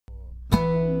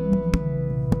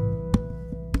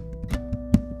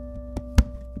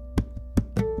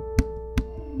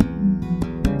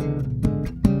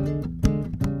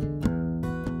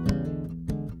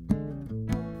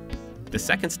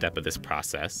second step of this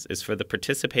process is for the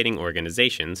participating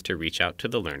organizations to reach out to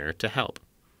the learner to help.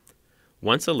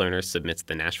 Once a learner submits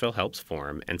the Nashville Helps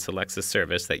form and selects a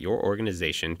service that your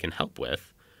organization can help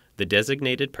with, the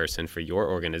designated person for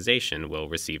your organization will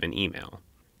receive an email.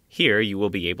 Here, you will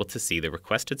be able to see the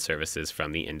requested services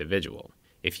from the individual.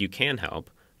 If you can help,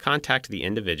 contact the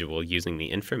individual using the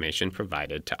information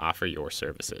provided to offer your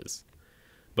services.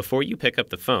 Before you pick up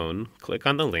the phone, click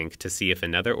on the link to see if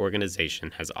another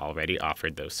organization has already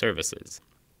offered those services.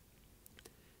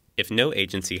 If no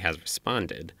agency has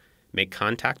responded, make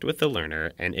contact with the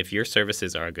learner, and if your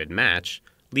services are a good match,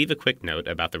 leave a quick note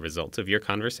about the results of your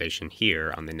conversation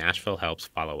here on the Nashville Helps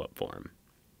follow-up form.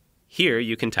 Here,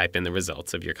 you can type in the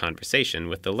results of your conversation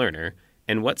with the learner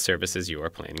and what services you are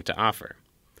planning to offer.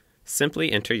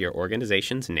 Simply enter your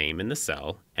organization's name in the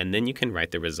cell, and then you can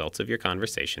write the results of your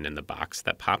conversation in the box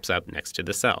that pops up next to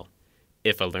the cell.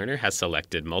 If a learner has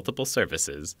selected multiple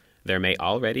services, there may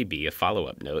already be a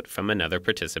follow-up note from another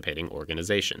participating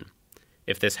organization.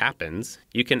 If this happens,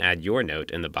 you can add your note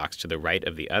in the box to the right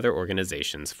of the other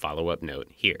organization's follow-up note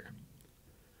here.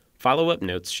 Follow-up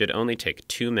notes should only take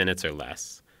 2 minutes or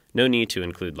less. No need to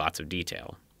include lots of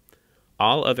detail.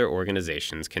 All other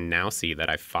organizations can now see that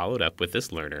I've followed up with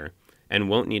this learner and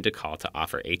won't need to call to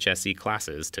offer HSE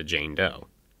classes to Jane Doe.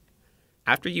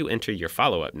 After you enter your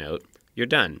follow-up note, you're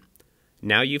done.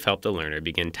 Now you've helped a learner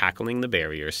begin tackling the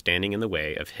barriers standing in the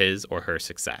way of his or her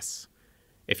success.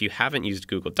 If you haven't used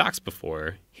Google Docs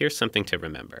before, here's something to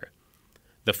remember.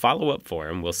 The follow-up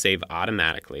form will save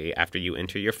automatically after you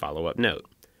enter your follow-up note,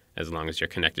 as long as you're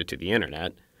connected to the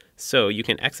internet, so you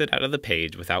can exit out of the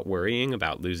page without worrying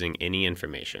about losing any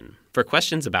information. For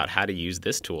questions about how to use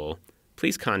this tool,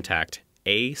 please contact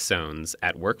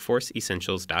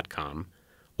asones@workforceessentials.com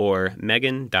or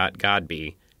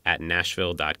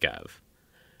megan.godby@nashville.gov.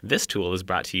 This tool is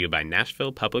brought to you by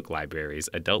Nashville Public Library's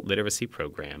Adult Literacy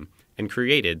Program and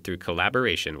created through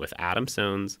collaboration with Adam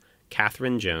Soanes,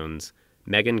 Catherine Jones,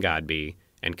 Megan Godby,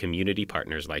 and community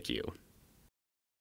partners like you.